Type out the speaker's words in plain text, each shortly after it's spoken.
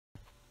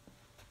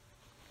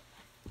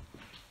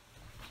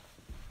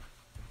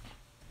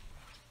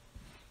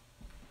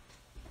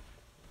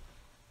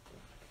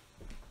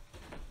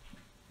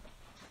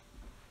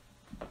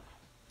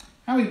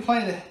We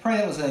pray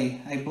that was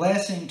a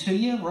blessing to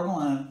you. We're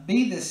going to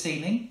be this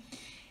evening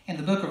in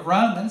the book of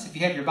Romans. If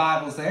you have your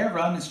Bibles there,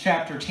 Romans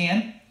chapter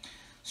 10,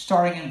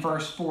 starting in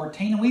verse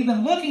 14. And we've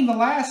been looking the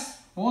last,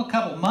 a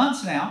couple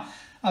months now,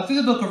 through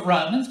the book of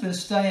Romans, been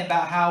studying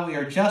about how we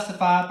are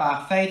justified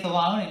by faith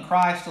alone in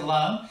Christ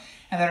alone,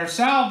 and that our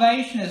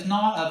salvation is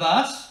not of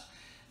us.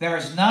 There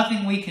is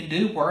nothing we can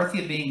do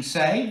worthy of being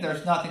saved.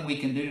 There's nothing we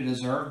can do to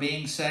deserve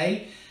being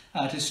saved.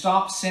 To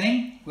stop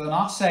sinning will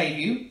not save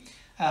you.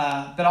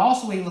 But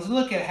also we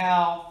look at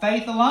how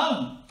faith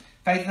alone,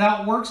 faith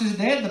without works is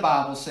dead, the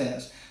Bible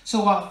says.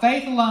 So while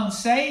faith alone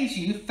saves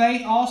you,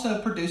 faith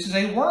also produces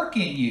a work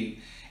in you.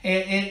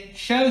 It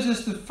shows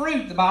us the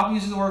fruit. The Bible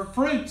uses the word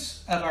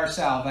fruits of our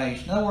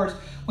salvation. In other words,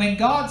 when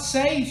God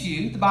saves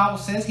you, the Bible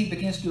says He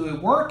begins to do a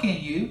work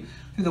in you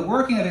through the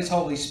working of His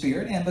Holy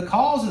Spirit. And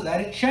because of that,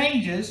 it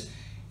changes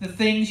the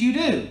things you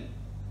do.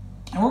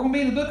 And we're going to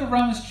be in the book of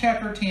Romans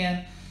chapter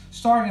 10,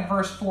 starting in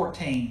verse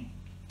 14.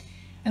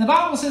 And the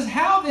Bible says,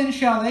 "How then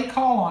shall they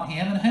call on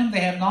Him in whom they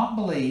have not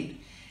believed?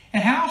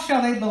 And how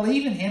shall they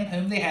believe in Him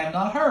whom they have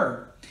not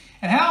heard?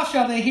 And how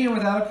shall they hear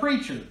without a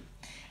preacher?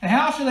 And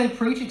how shall they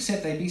preach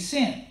except they be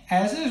sent?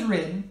 As it is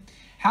written,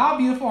 how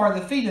beautiful are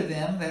the feet of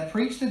them that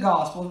preach the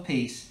gospel of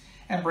peace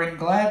and bring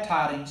glad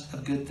tidings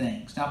of good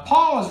things." Now,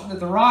 Paul is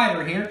the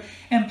writer here,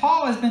 and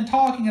Paul has been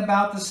talking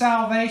about the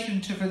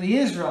salvation for the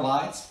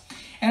Israelites.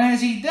 And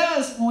as he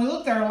does, when we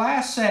looked at our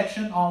last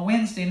section on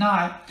Wednesday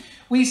night,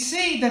 we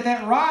see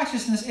that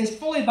righteousness is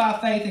fully by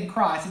faith in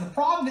Christ. And the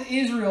problem that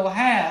Israel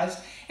has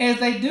is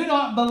they do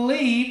not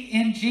believe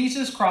in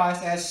Jesus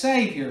Christ as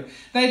Savior.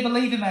 They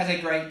believe Him as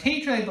a great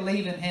teacher. They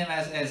believe in Him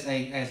as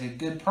a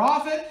good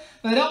prophet.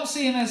 But they don't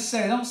see Him as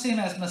Savior. They don't see Him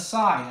as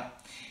Messiah.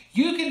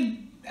 You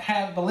can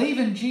believe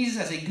in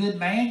Jesus as a good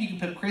man. You can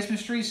put a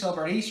Christmas tree,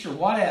 celebrate Easter,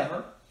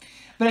 whatever.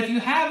 But if you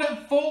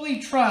haven't fully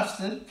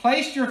trusted,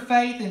 placed your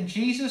faith in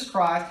Jesus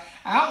Christ,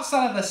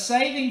 outside of a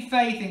saving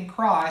faith in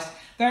Christ,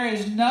 there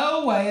is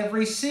no way of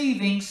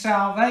receiving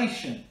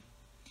salvation.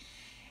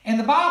 And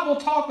the Bible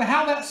talks about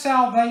how that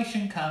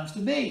salvation comes to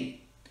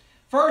be.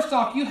 First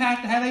off, you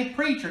have to have a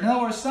preacher. In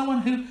other words,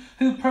 someone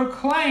who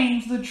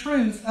proclaims the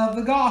truth of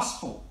the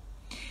gospel.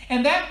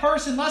 And that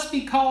person must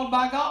be called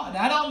by God.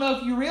 Now, I don't know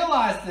if you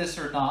realize this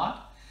or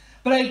not,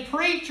 but a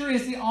preacher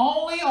is the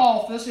only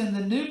office in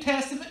the New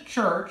Testament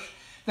church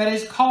that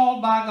is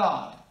called by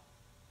God.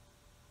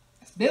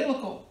 It's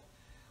biblical.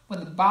 When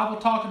the Bible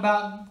talked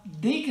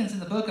about deacons in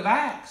the book of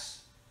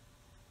Acts,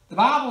 the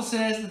Bible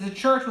says that the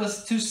church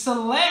was to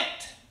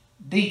select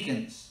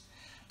deacons,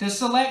 to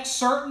select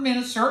certain men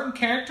of certain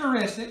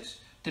characteristics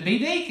to be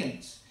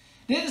deacons.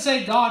 It didn't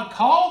say God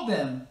called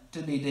them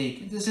to be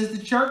deacons. It says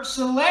the church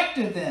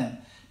selected them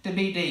to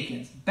be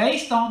deacons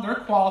based on their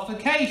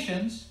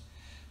qualifications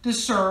to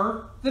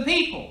serve the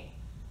people.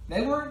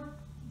 They were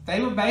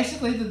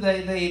basically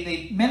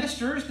the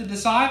ministers, the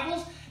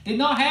disciples, did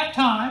not have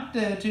time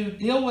to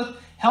deal with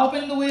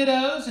helping the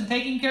widows and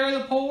taking care of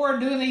the poor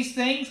and doing these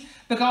things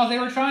because they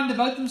were trying to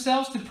devote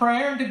themselves to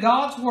prayer and to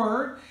God's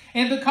Word.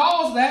 And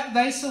because of that,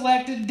 they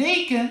selected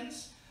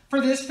deacons for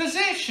this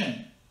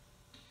position.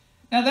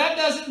 Now, that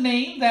doesn't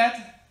mean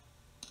that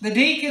the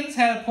deacons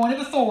had a point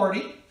of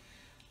authority.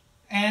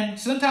 And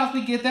sometimes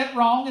we get that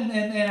wrong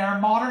in our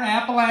modern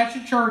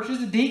Appalachian churches.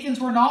 The deacons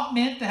were not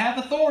meant to have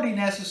authority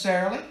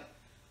necessarily.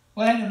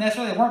 Well,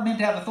 necessarily they weren't meant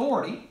to have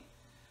authority.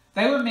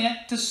 They were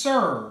meant to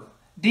serve.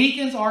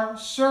 Deacons are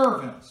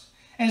servants.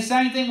 And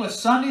same thing with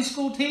Sunday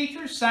school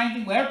teachers, same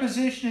thing, whatever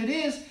position it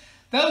is.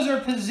 Those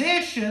are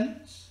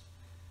positions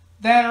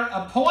that are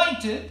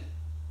appointed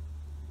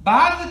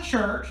by the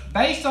church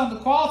based on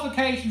the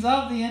qualifications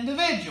of the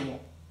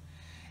individual.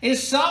 If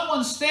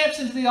someone steps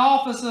into the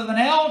office of an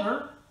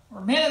elder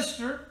or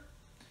minister,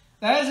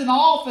 that is an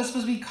office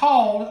must be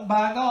called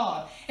by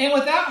God. And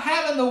without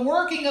having the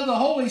working of the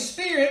Holy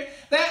Spirit,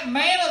 that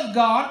man of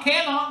God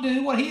cannot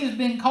do what he has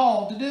been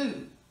called to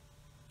do.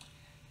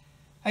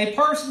 A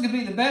person can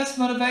be the best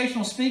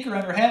motivational speaker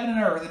under heaven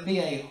and earth and be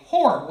a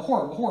horrible,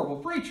 horrible, horrible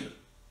preacher.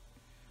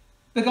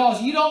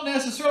 Because you don't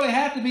necessarily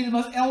have to be the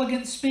most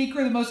elegant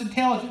speaker, the most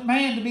intelligent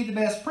man to be the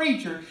best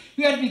preacher.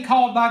 You have to be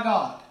called by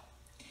God.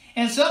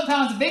 And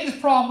sometimes the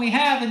biggest problem we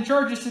have in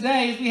churches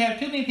today is we have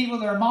too many people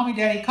that are mommy,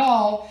 daddy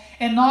called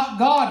and not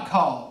God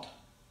called.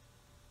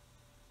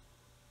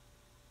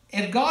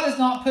 If God has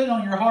not put it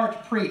on your heart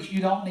to preach,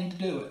 you don't need to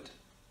do it.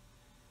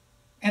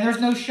 And there's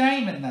no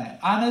shame in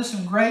that. I know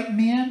some great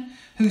men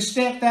who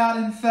stepped out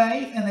in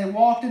faith and they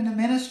walked into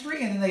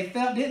ministry and they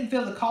didn't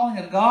feel the calling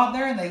of God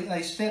there and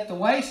they stepped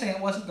away saying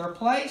it wasn't their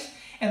place.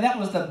 And that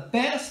was the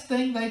best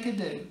thing they could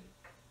do.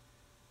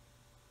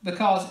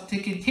 Because to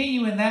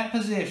continue in that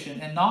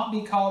position and not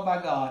be called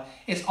by God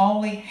is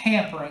only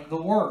hampering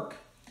the work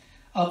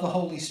of the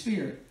Holy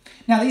Spirit.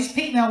 Now,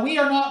 we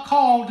are not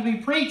called to be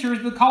preachers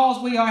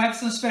because we have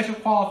some special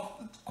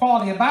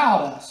quality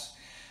about us.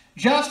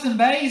 Justin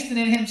Basden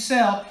in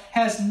himself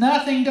has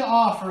nothing to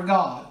offer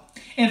God.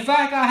 In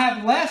fact, I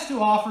have less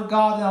to offer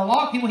God than a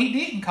lot of people He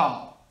didn't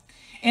call.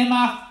 And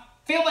my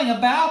feeling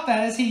about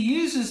that is He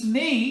uses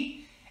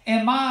me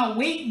and my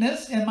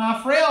weakness and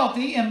my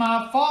frailty and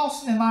my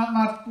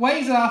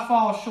ways that I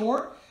fall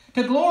short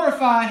to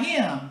glorify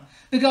Him.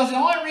 Because the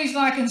only reason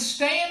I can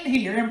stand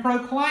here and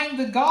proclaim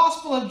the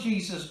gospel of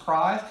Jesus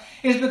Christ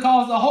is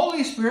because the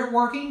Holy Spirit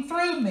working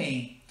through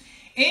me.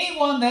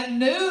 Anyone that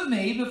knew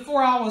me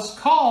before I was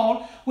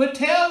called would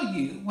tell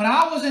you, when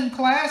I was in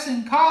class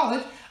in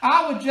college,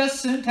 I would just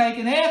soon take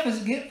an F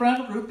as get in front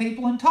of a group of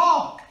people and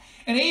talk.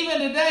 And even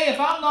today, if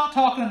I'm not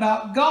talking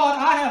about God,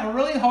 I have a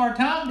really hard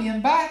time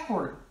being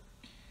backward.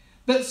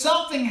 But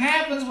something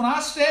happens when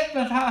I step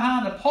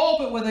behind a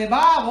pulpit with a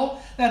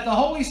Bible that the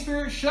Holy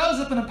Spirit shows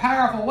up in a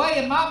powerful way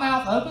and my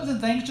mouth opens and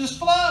things just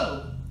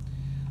flow.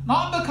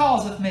 Not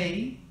because of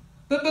me,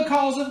 but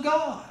because of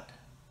God.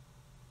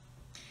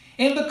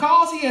 And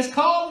because He has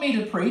called me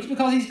to preach,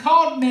 because He's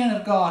called men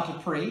of God to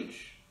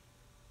preach,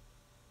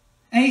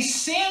 and He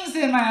sends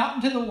them out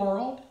into the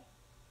world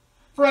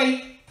for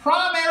a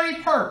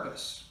primary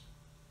purpose.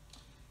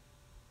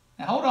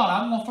 Now hold on,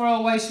 I'm going to throw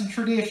away some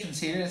traditions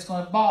here. It's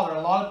going to bother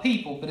a lot of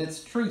people, but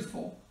it's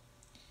truthful.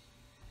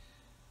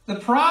 The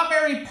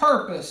primary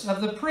purpose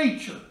of the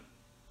preacher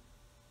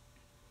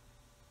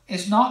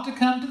is not to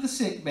come to the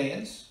sick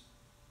beds.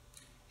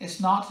 It's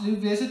not to do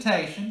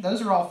visitation.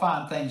 Those are all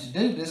fine things to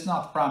do, but it's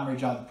not the primary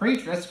job of the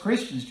preacher. That's the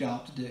Christian's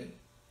job to do.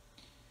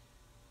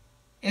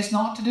 It's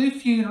not to do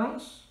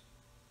funerals.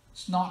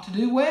 It's not to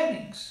do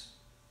weddings.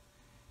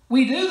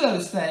 We do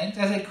those things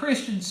as a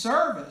Christian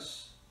service.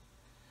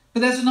 But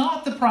that's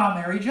not the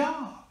primary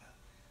job.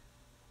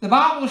 The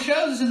Bible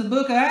shows us in the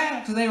book of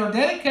Acts that they were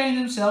dedicating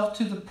themselves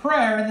to the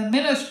prayer and the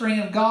ministering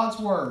of God's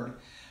Word.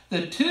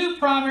 The two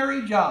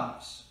primary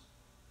jobs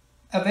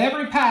of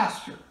every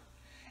pastor,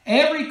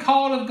 every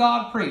called of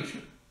God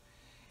preacher,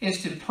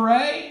 is to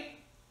pray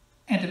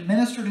and to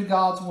minister to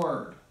God's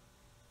Word.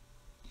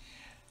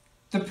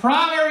 The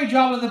primary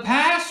job of the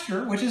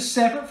pastor, which is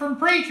separate from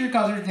preacher,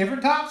 because there's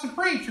different types of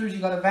preachers.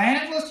 You've got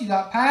evangelists, you've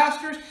got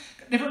pastors,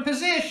 different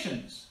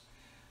positions.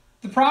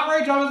 The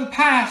primary job of the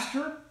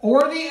pastor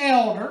or the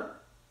elder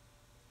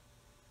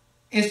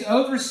is to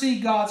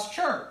oversee God's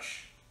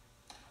church.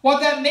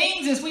 What that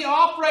means is we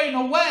operate in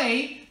a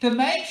way to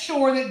make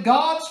sure that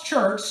God's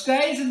church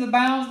stays in the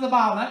bounds of the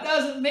Bible. That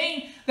doesn't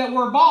mean that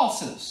we're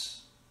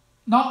bosses.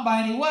 Not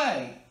by any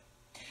way.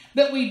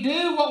 But we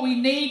do what we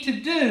need to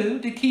do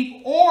to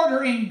keep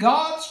order in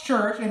God's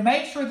church and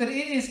make sure that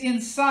it is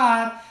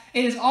inside,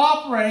 it is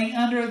operating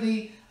under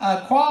the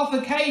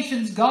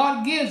qualifications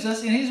God gives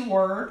us in His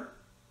Word.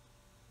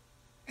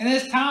 In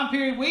this time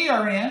period we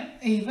are in,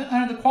 even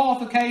under the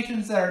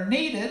qualifications that are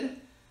needed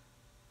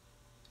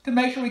to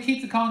make sure we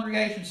keep the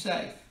congregation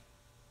safe.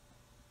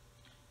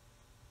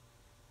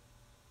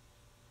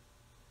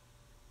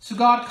 So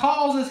God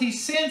calls us, He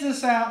sends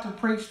us out to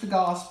preach the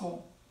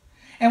gospel.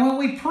 And when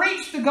we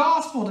preach the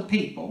gospel to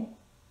people,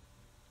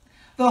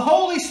 the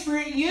Holy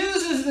Spirit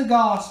uses the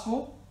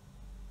gospel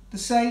to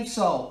save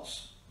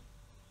souls.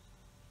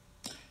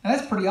 Now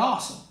that's pretty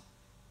awesome.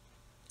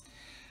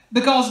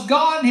 Because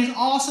God in His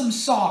awesome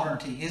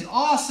sovereignty, His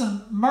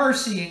awesome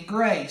mercy and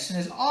grace, and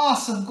His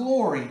awesome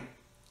glory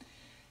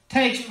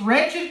takes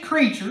wretched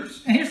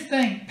creatures. And here's the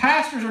thing,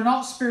 pastors are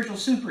not spiritual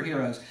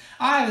superheroes.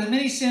 I have as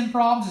many sin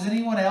problems as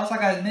anyone else. I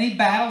got as many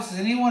battles as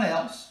anyone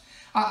else.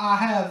 I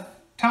have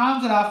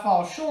times that I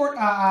fall short.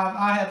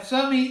 I have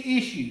so many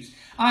issues.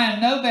 I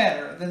am no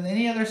better than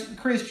any other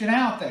Christian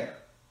out there.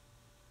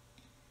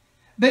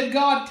 But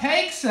God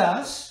takes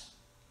us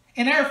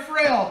in our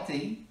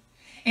frailty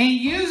and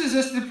uses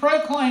us to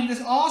proclaim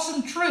this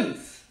awesome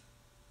truth.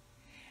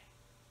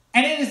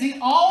 And it is the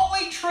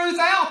only truth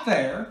out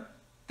there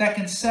that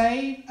can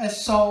save a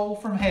soul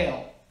from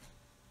hell.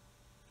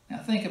 Now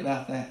think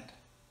about that.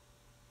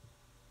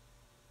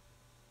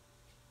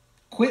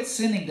 Quit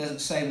sinning doesn't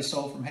save a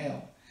soul from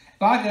hell.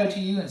 If I go to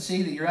you and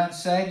see that you're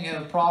unsaved and you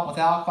have a problem with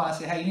alcohol, I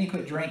say, hey, you need to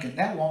quit drinking.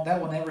 That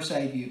will never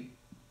save you.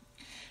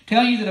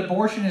 Telling you that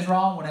abortion is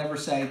wrong will never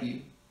save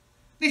you.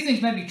 These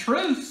things may be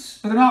truths,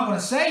 but they're not going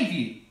to save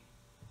you.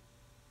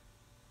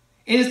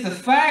 It is the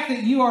fact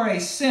that you are a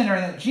sinner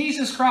and that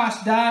Jesus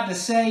Christ died to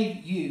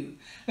save you.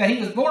 That He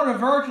was born of a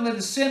virgin, lived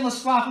a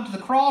sinless life, went to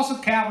the cross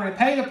of Calvary to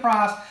pay the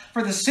price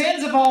for the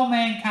sins of all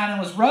mankind,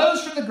 and was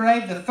rose from the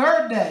grave the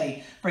third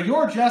day for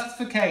your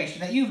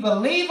justification. That you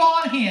believe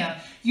on Him,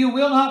 you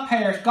will not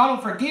perish. God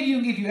will forgive you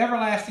and give you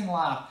everlasting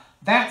life.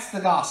 That's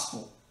the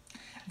gospel.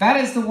 That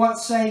is what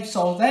saves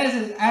souls. That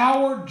is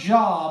our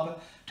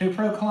job to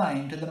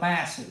proclaim to the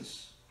masses.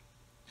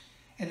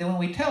 And then when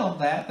we tell them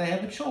that, they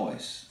have a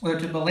choice.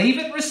 Whether to believe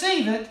it and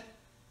receive it,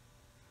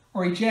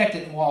 or reject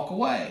it and walk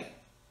away.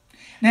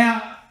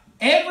 Now,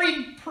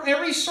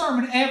 every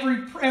sermon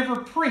ever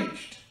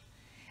preached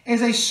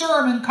is a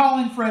sermon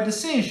calling for a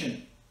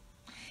decision.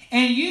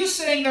 And you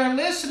sitting there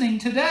listening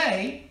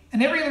today,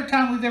 and every other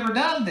time we've ever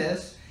done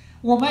this,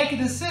 will make a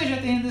decision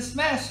at the end of this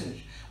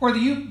message. Whether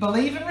you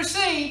believe and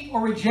receive, or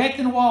reject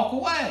and walk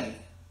away.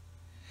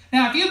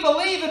 Now, if you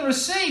believe and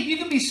receive, you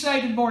can be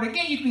saved and born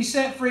again. You can be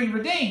set free and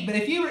redeemed. But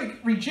if you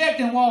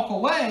reject and walk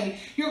away,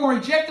 you're going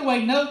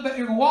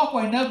to walk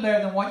away no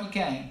better than what you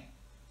came.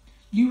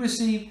 You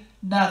receive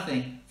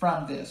nothing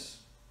from this.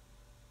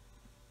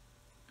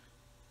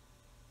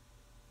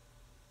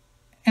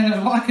 And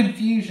there's a lot of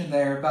confusion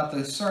there about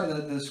the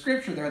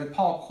scripture there that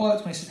Paul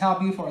quotes when he says, how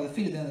beautiful are the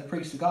feet of them that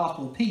preach the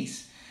gospel of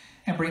peace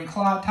and bring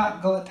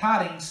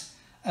tidings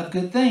of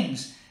good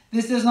things.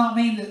 This does not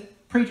mean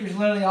that preachers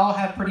literally all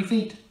have pretty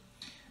feet.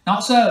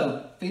 Not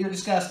so. Feet are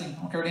disgusting.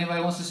 I don't care what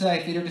anybody wants to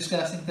say. Feet are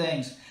disgusting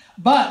things.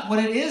 But what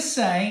it is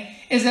saying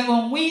is that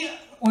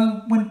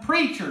when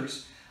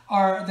preachers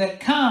that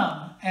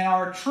come and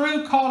are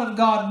true called of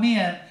God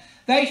men,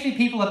 they should be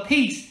people of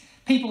peace,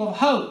 people of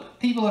hope,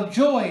 people of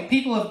joy,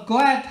 people of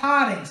glad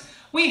tidings.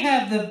 We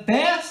have the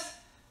best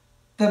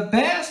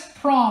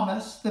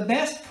promise, the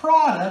best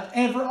product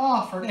ever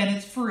offered, and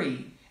it's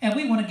free. And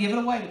we want to give it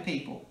away to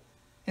people.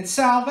 It's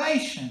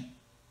salvation.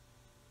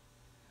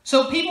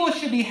 So people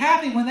should be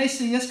happy when they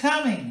see us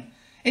coming.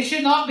 It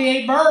should not be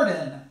a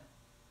burden.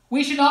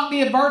 We should not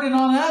be a burden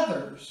on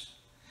others,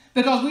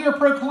 because we are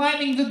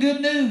proclaiming the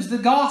good news, the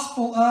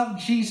gospel of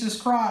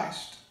Jesus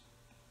Christ.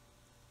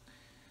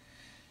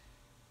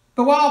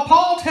 But while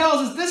Paul tells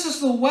us this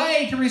is the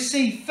way to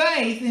receive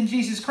faith in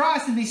Jesus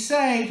Christ and be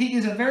saved, he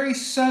gives a very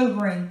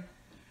sobering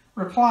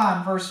reply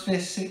in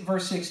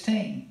verse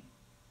 16.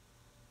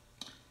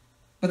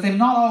 But they've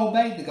not all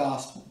obeyed the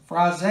gospel. For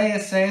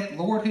Isaiah saith,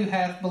 Lord, who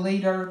hath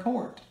believed our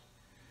report?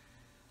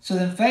 So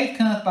then faith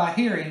cometh by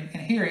hearing,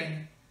 and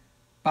hearing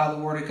by the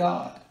word of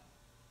God.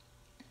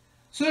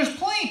 So there's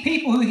plenty of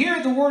people who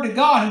hear the word of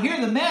God, who hear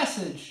the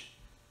message,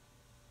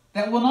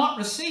 that will not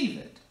receive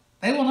it.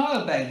 They will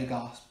not obey the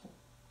gospel.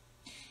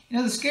 You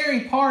know, the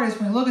scary part is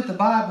when we look at the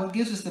Bible, it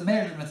gives us the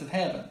measurements of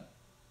heaven.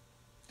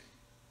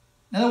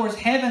 In other words,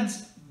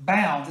 heaven's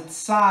bounds, its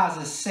size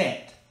is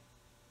set.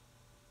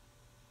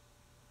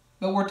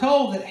 But we're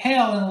told that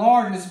hell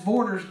enlarges its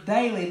borders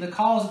daily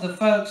because of the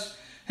folks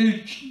who,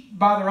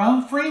 by their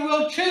own free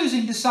will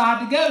choosing,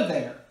 decide to go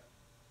there,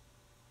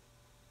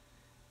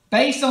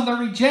 based on their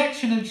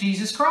rejection of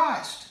Jesus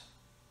Christ.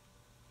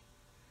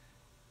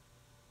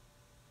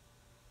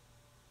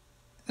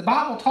 The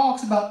Bible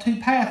talks about two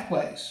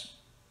pathways,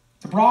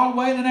 the broad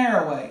way and the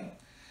narrow way.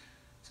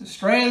 So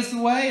straight is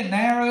the way and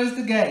narrow is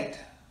the gate.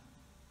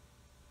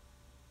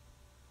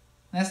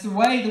 And that's the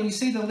way that we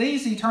see that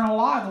leads to eternal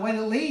life, the way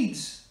that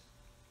leads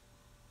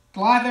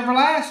to life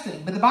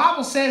everlasting. But the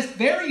Bible says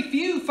very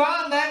few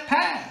find that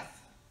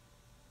path.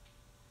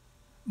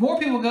 More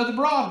people go the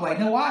broad way.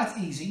 Know why? It's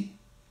easy.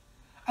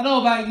 I don't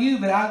know about you,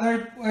 but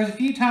there's a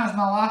few times in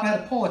my life I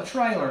had to pull a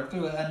trailer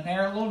through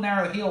a little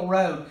narrow hill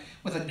road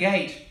with a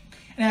gate.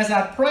 And as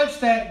I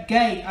approached that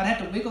gate, I'd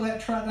have to wiggle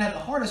that truck, and I had the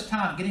hardest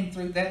time getting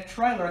through that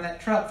trailer and that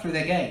truck through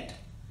the gate.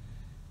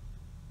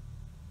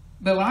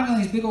 But when I'm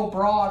on these big old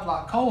broad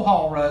like coal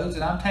haul roads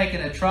and I'm taking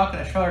a truck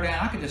and a trailer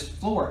down, I can just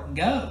floor it and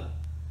go.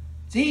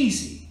 It's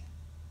easy.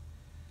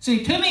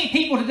 See, too many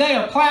people today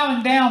are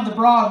plowing down the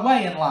broad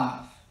way in life.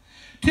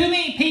 Too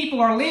many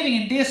people are living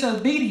in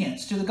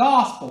disobedience to the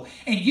gospel.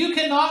 And you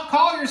cannot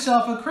call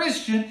yourself a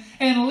Christian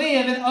and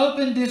live in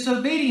open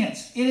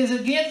disobedience. It is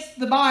against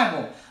the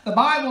Bible. The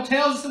Bible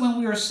tells us that when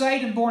we are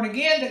saved and born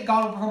again, that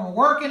God will perform a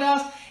work in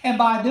us. And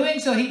by doing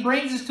so, He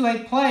brings us to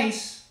a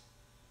place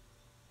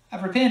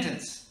of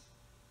repentance.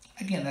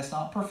 Again, that's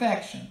not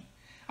perfection.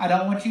 I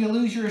don't want you to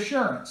lose your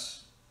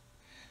assurance.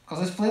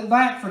 Because let's flip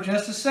back for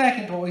just a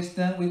second to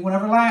what we went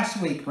over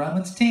last week,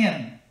 Romans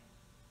 10.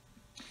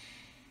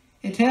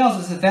 It tells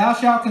us, if thou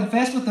shalt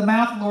confess with the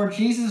mouth the Lord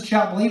Jesus,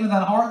 shalt believe in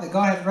thine heart that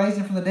God hath raised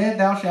him from the dead,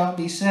 thou shalt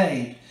be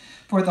saved.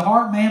 For with the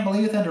heart man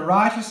believeth unto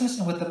righteousness,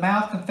 and with the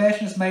mouth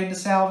confession is made to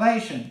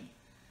salvation.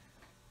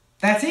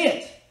 That's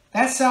it.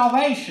 That's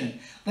salvation.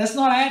 Let's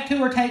not add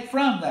to or take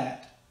from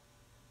that.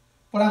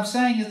 What I'm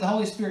saying is the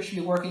Holy Spirit should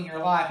be working in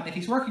your life, and if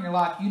He's working in your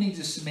life, you need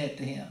to submit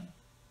to Him.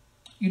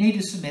 You need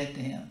to submit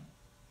to Him.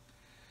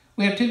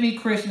 We have too many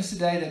Christians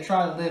today that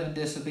try to live in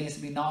disobedience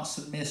and be not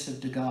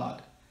submissive to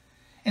God.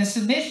 And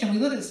submission, we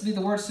look at the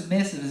word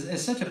submissive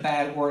as such a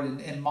bad word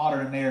in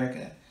modern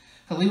America.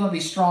 Because we want to be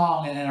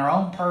strong and in our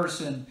own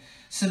person.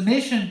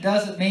 Submission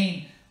doesn't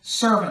mean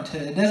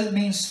servanthood. It doesn't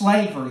mean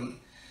slavery.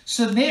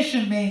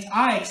 Submission means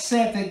I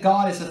accept that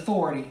God is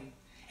authority.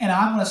 And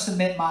I'm going to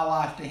submit my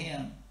life to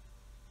Him.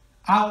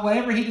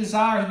 Whatever He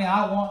desires me,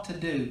 I want to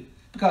do.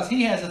 Because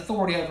He has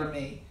authority over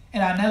me.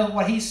 And I know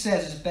what He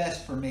says is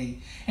best for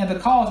me. And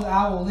because of that,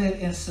 I will live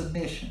in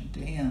submission to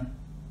Him.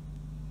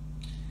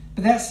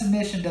 But that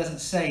submission doesn't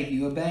save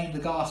you. Obeying the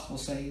gospel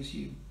saves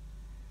you.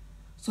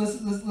 So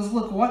let's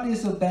look, what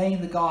does obeying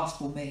the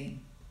gospel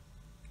mean?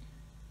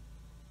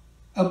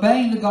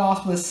 Obeying the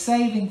gospel is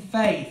saving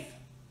faith.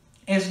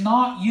 It's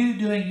not you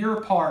doing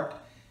your part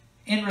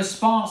in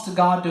response to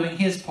God doing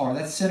His part.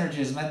 That's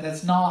synergism.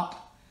 That's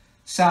not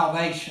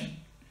salvation.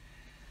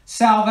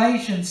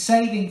 Salvation,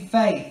 saving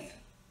faith,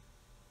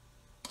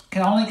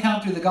 can only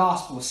come through the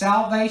gospel.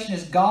 Salvation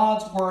is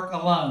God's work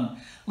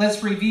alone.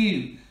 Let's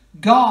review.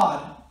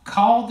 God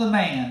called the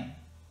man.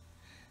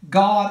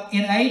 God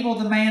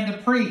enabled the man to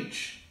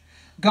preach.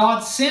 God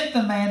sent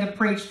the man to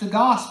preach the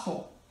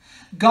gospel.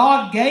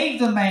 God gave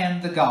the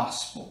man the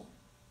gospel.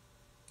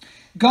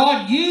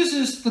 God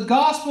uses the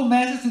gospel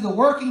message through the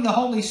working of the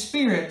Holy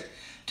Spirit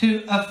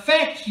to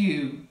affect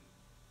you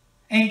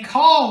and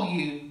call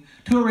you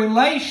to a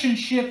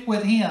relationship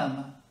with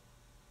Him.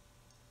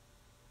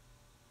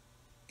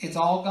 It's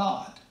all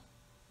God.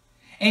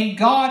 And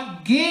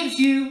God gives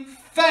you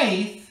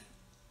faith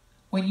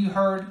when you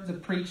heard the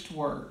preached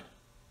word.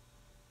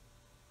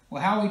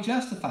 Well, how are we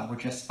justified? We're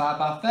justified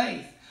by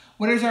faith.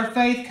 Where does our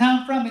faith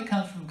come from? It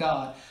comes from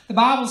God. The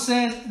Bible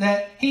says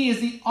that He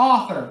is the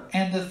author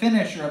and the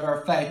finisher of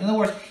our faith. In other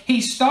words,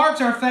 He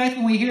starts our faith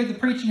when we hear the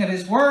preaching of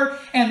His word,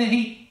 and then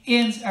He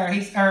ends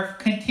our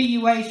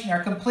continuation,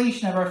 our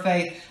completion of our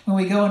faith when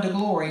we go into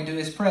glory, into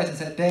His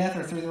presence at death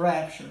or through the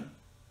rapture.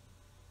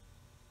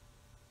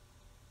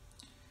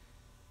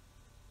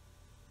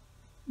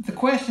 The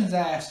questions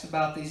asked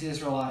about these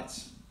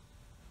Israelites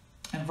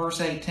in verse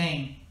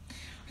 18.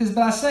 Because,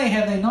 but I say,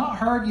 have they not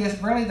heard? Yes,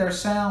 verily their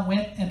sound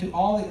went into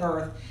all the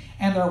earth,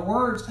 and their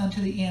words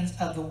unto the ends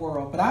of the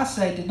world. But I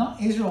say, did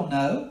not Israel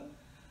know?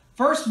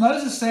 First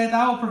Moses saith,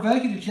 I will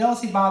provoke you to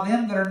jealousy by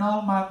them that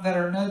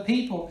are no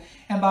people,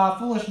 and by a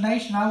foolish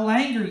nation I will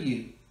anger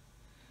you.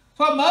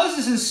 So what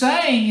Moses is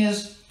saying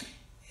is,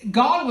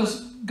 God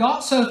got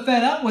so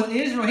fed up with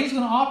Israel, He's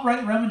going to operate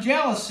in Roman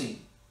jealousy.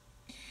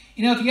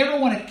 You know, if you ever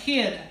want a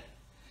kid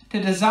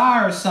to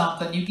desire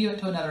something, you give it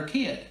to another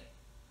kid.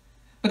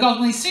 Because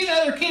when they see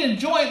another kid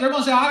enjoy it, they're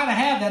going to say, I got to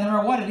have that no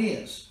matter what it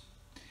is.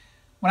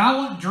 When I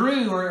want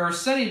Drew or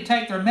Sadie to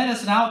take their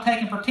medicine, I'll take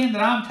and pretend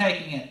that I'm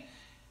taking it.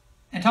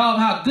 And tell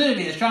them how good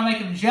it is. Try to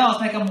make them jealous,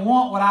 make them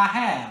want what I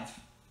have.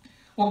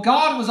 Well,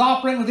 God was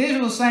operating with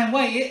Israel the same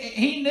way.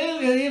 He knew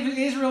if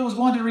Israel was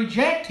going to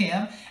reject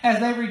Him, as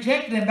they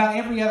rejected Him about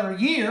every other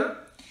year.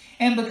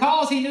 And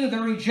because He knew the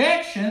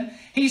rejection,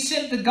 He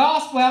sent the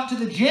gospel out to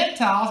the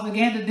Gentiles,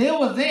 began to deal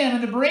with them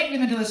and to bring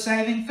them into a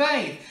saving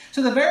faith.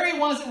 So the very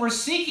ones that were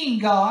seeking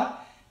God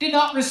did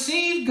not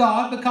receive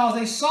God because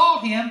they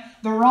sought Him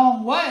the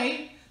wrong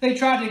way. They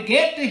tried to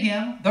get to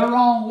Him the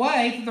wrong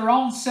way through their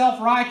own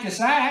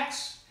self-righteous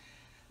acts.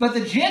 But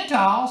the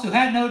Gentiles, who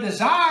had no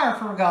desire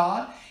for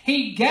God,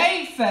 He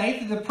gave faith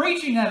through the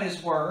preaching of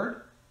His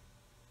word,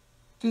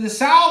 through the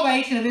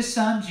salvation of His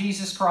Son,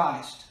 Jesus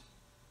Christ.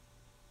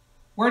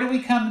 Where do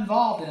we come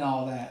involved in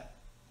all that?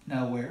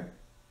 Nowhere.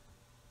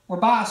 We're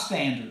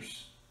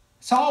bystanders.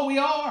 That's all we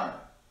are.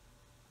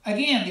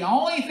 Again, the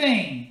only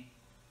thing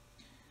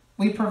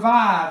we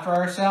provide for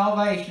our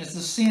salvation is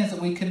the sins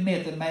that we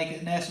commit that make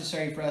it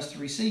necessary for us to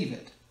receive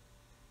it.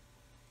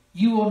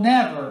 You will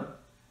never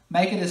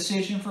make a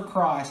decision for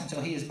Christ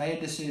until He has made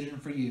a decision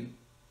for you.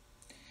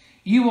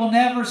 You will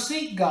never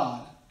seek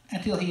God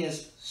until He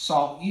has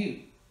sought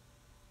you.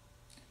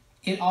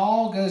 It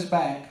all goes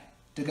back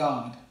to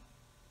God.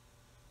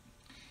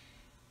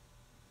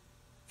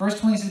 Verse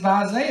 20 says,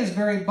 but Isaiah is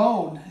very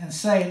bold, and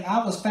saith,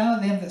 I was found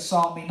of them that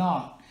sought me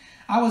not.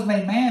 I was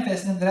made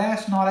manifest in them that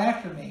asked not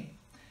after me.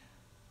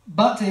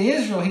 But to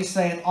Israel he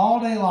saith, all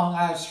day long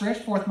I have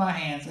stretched forth my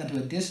hands unto a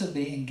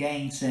disobedient,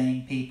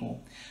 gainsaying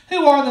people.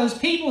 Who are those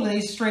people that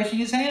He's stretching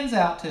His hands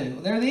out to?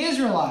 They're the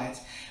Israelites.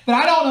 But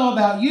I don't know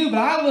about you, but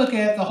I look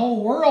at the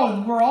whole world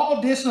and we're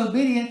all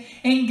disobedient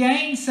and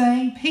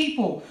gainsaying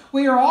people.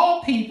 We are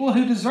all people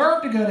who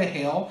deserve to go to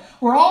hell.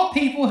 We're all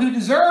people who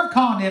deserve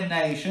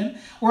condemnation.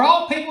 We're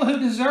all people who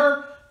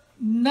deserve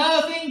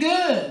nothing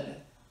good.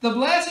 The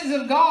blessings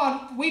of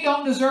God, we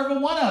don't deserve a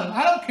one of them.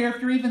 I don't care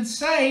if you're even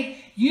saved,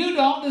 you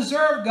don't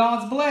deserve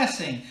God's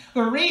blessing.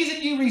 The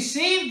reason you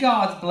receive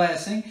God's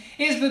blessing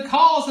is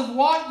because of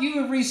what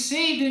you have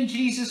received in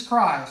Jesus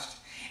Christ.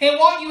 And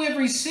what you have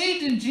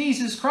received in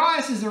Jesus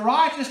Christ is the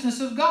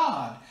righteousness of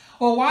God.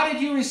 Well, why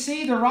did you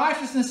receive the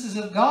righteousnesses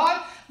of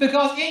God?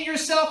 Because in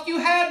yourself you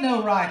had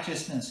no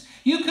righteousness.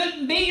 You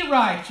couldn't be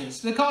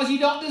righteous because you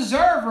don't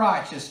deserve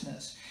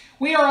righteousness.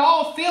 We are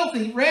all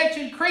filthy,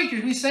 wretched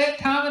creatures. We say it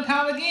time and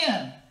time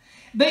again.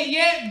 But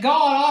yet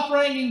God,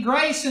 operating in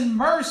grace and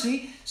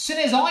mercy, sent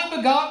His only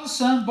begotten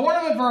Son, born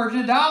of a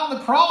virgin, to die on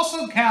the cross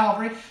of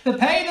Calvary to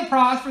pay the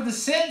price for the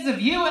sins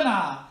of you and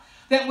I.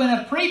 That when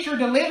a preacher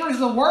delivers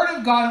the Word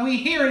of God and we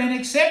hear it and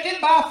accept it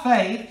by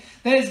faith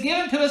that is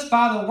given to us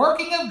by the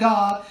working of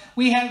God,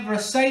 we have a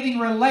saving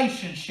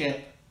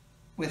relationship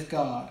with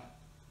God.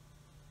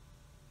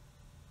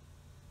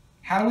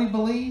 How do we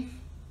believe?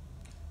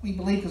 We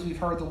believe because we've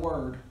heard the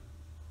Word.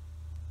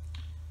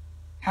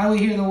 How do we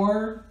hear the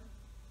Word?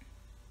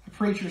 The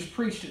preachers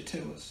preached it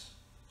to us.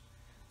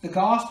 The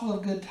gospel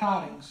of good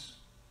tidings.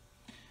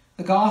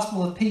 The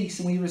gospel of peace.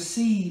 And we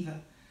receive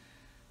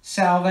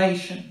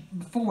salvation.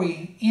 Before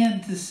we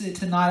end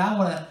tonight, I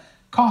want to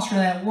concentrate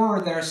on that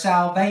word there,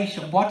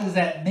 salvation. What does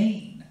that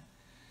mean?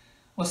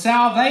 Well,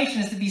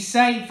 salvation is to be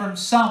saved from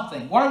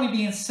something. What are we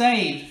being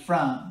saved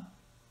from?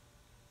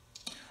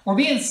 We're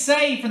being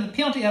saved from the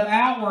penalty of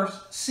our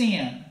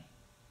sin.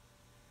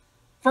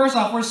 First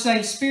off, we're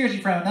saved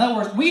spiritually from it. In other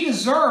words, we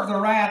deserve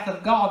the wrath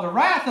of God. The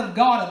wrath of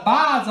God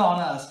abides on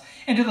us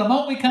until the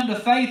moment we come to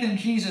faith in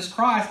Jesus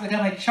Christ,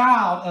 become a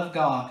child of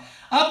God.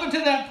 Up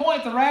until that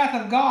point, the wrath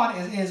of God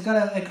is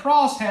got a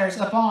crosshairs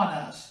upon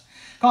us.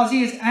 because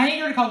He is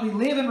angered because we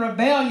live in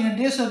rebellion and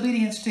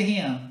disobedience to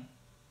Him.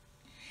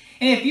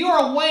 And if you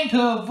are wanting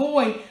to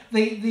avoid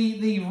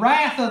the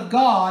wrath of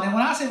God, and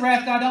when I say wrath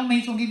of God, I don't mean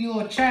He's going to give you a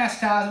little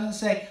chastisement and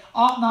say,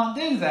 ought not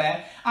do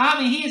that.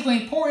 I mean, He is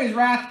going to pour His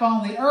wrath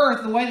upon the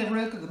earth the way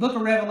the book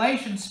of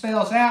Revelation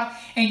spells out,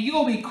 and you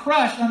will be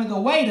crushed under the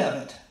weight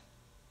of it.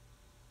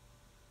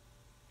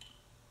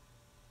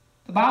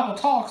 The Bible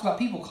talks about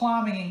people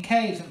climbing in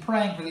caves and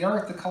praying for the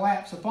earth to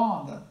collapse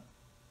upon them.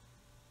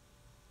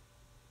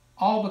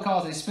 All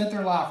because they spent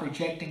their life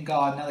rejecting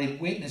God. Now they've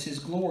witnessed His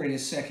glory at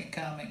His second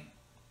coming.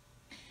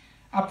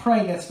 I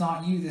pray that's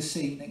not you this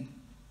evening.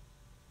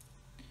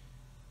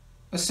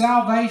 But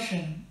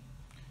salvation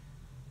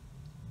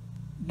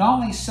not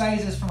only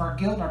saves us from our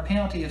guilt and our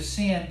penalty of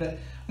sin, but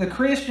the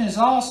Christian is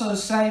also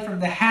saved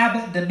from the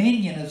habit and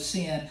dominion of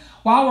sin.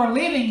 While we're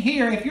living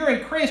here, if you're a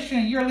Christian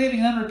and you're living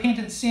in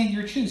unrepentant sin,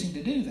 you're choosing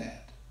to do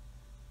that.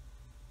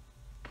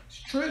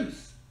 It's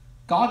truth.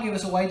 God gave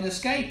us a way to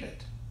escape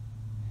it.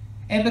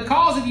 And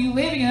because of you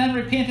living in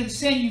unrepentant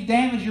sin, you've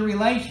damaged your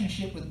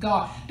relationship with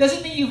God.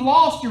 Doesn't mean you've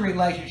lost your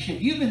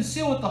relationship. You've been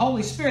sealed with the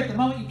Holy Spirit the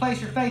moment you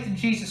place your faith in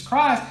Jesus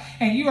Christ,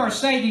 and you are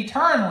saved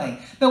eternally.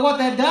 But what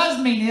that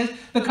does mean is,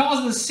 because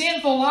of the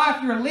sinful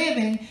life you're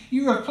living,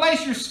 you have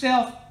placed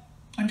yourself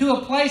into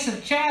a place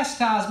of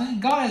chastisement,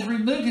 and God has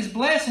removed His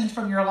blessings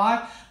from your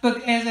life, but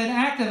as an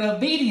act of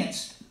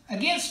obedience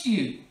against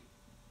you.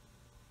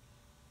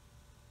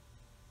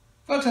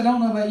 Folks, I don't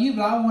know about you,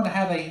 but I want to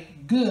have a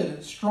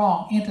good,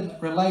 strong, intimate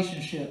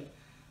relationship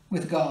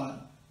with God.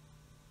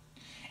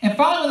 And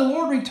finally, when the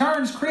Lord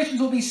returns,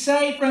 Christians will be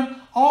saved from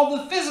all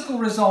the physical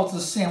results of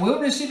sin. We will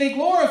receive a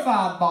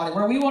glorified body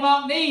where we will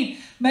not need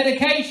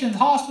medications,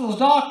 hospitals,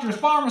 doctors,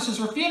 pharmacists,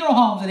 or funeral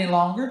homes any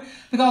longer,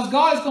 because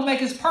God is going to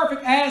make us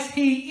perfect as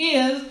He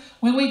is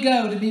when we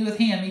go to be with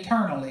Him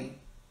eternally.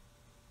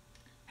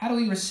 How do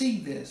we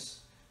receive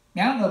this?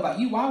 Now, I don't know about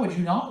you. Why would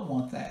you not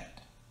want that?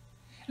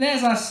 And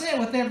as I said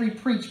with every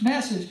preached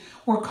message,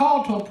 we're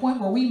called to a point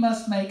where we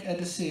must make a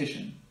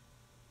decision.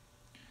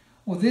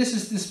 Well, this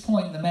is this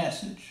point in the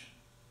message.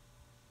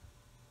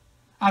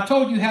 I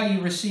told you how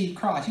you receive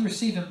Christ. You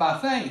receive Him by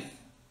faith.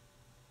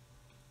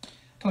 I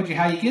told you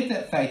how you get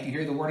that faith. You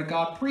hear the Word of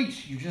God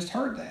preached. You just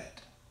heard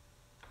that.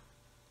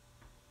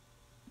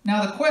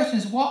 Now the question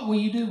is, what will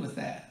you do with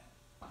that?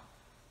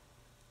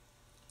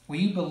 Will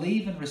you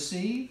believe and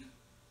receive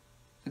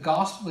the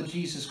gospel of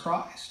Jesus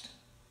Christ?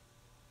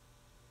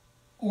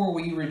 Or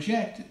will you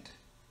reject it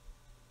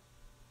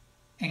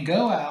and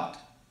go out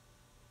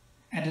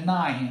and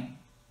deny Him?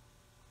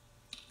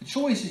 The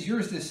choice is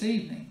yours this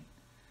evening.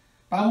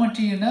 But I want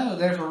you to know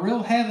there's a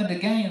real heaven to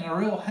gain and a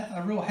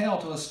real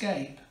hell to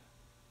escape.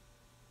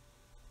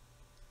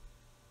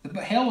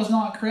 But hell was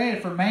not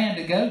created for man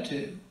to go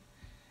to.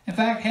 In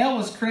fact, hell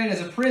was created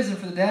as a prison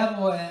for the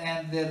devil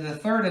and the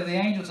third of the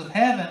angels of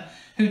heaven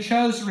who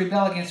chose to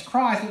rebel against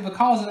Christ. But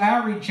because of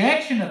our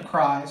rejection of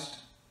Christ,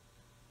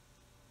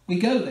 we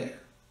go there.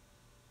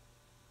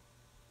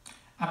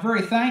 I'm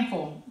very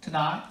thankful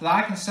tonight that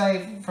I can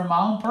say from my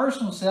own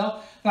personal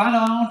self that I know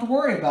I don't have to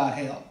worry about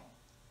hell.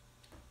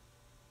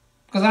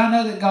 Because I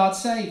know that God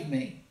saved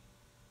me.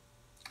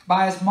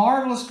 By His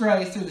marvelous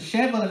grace, through the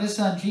shed blood of His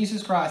Son,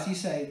 Jesus Christ, He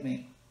saved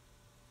me.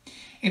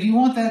 If you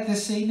want that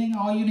this evening,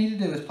 all you need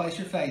to do is place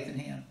your faith in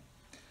Him.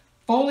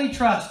 Fully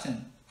trust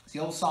Him, as the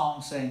old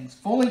song sings.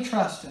 Fully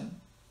trust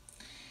Him.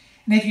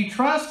 And if you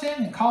trust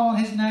Him and call on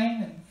His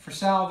name and for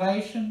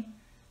salvation,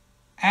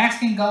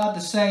 asking God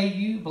to save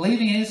you,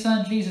 believing in His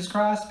Son, Jesus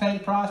Christ, to pay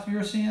the price for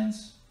your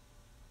sins,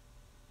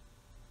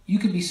 you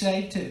could be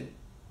saved too.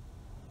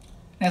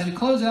 And as we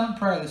close out in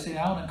prayer this evening,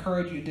 I want to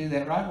encourage you to do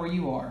that right where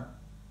you are.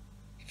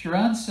 If you're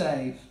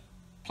unsaved,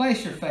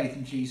 place your faith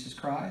in Jesus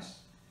Christ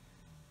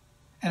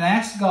and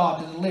ask God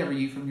to deliver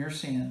you from your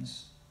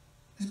sins.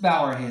 Let's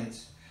bow our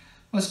heads.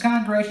 Most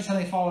kind, gracious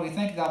Heavenly Father, we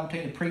thank you for the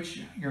opportunity to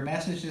preach your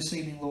message this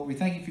evening, Lord. We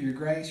thank you for your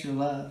grace, your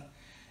love,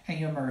 and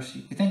your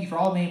mercy. We thank you for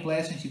all the many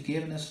blessings you've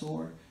given us,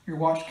 Lord, your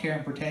watch, care,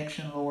 and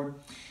protection, Lord.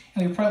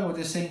 And we pray, Lord,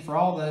 this evening for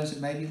all those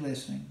that may be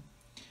listening,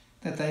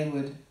 that they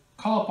would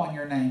call upon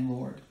your name,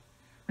 Lord.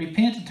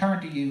 Repent and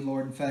turn to you,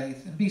 Lord, in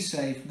faith, and be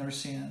saved from their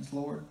sins,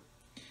 Lord.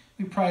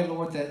 We pray,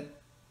 Lord, that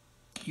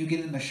you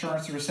give them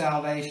assurance of their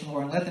salvation,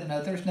 Lord, and let them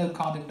know there's no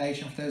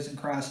condemnation for those in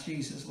Christ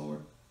Jesus,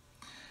 Lord.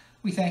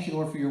 We thank you,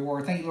 Lord, for your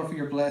word. Thank you, Lord, for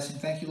your blessing.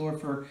 Thank you, Lord,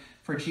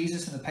 for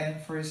Jesus and the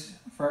payment for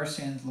our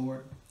sins,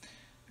 Lord.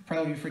 Pray,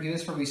 Lord, you forgive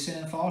us for we sin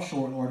and fall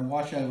short, Lord, and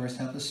watch over us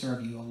and help us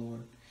serve you, O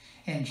Lord.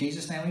 In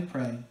Jesus' name we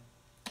pray. And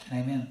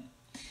amen.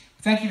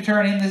 Thank you for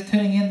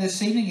tuning in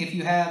this evening. If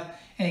you have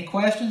any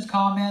questions,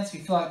 comments, if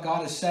you feel like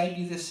God has saved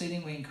you this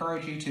evening, we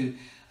encourage you to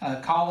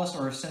call us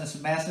or send us a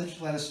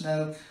message. Let us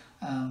know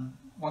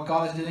what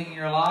God is doing in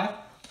your life.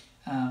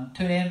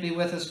 Tune in and be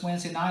with us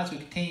Wednesday night as we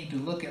continue to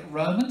look at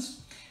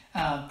Romans.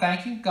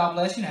 Thank you. God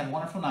bless you and have a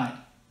wonderful night.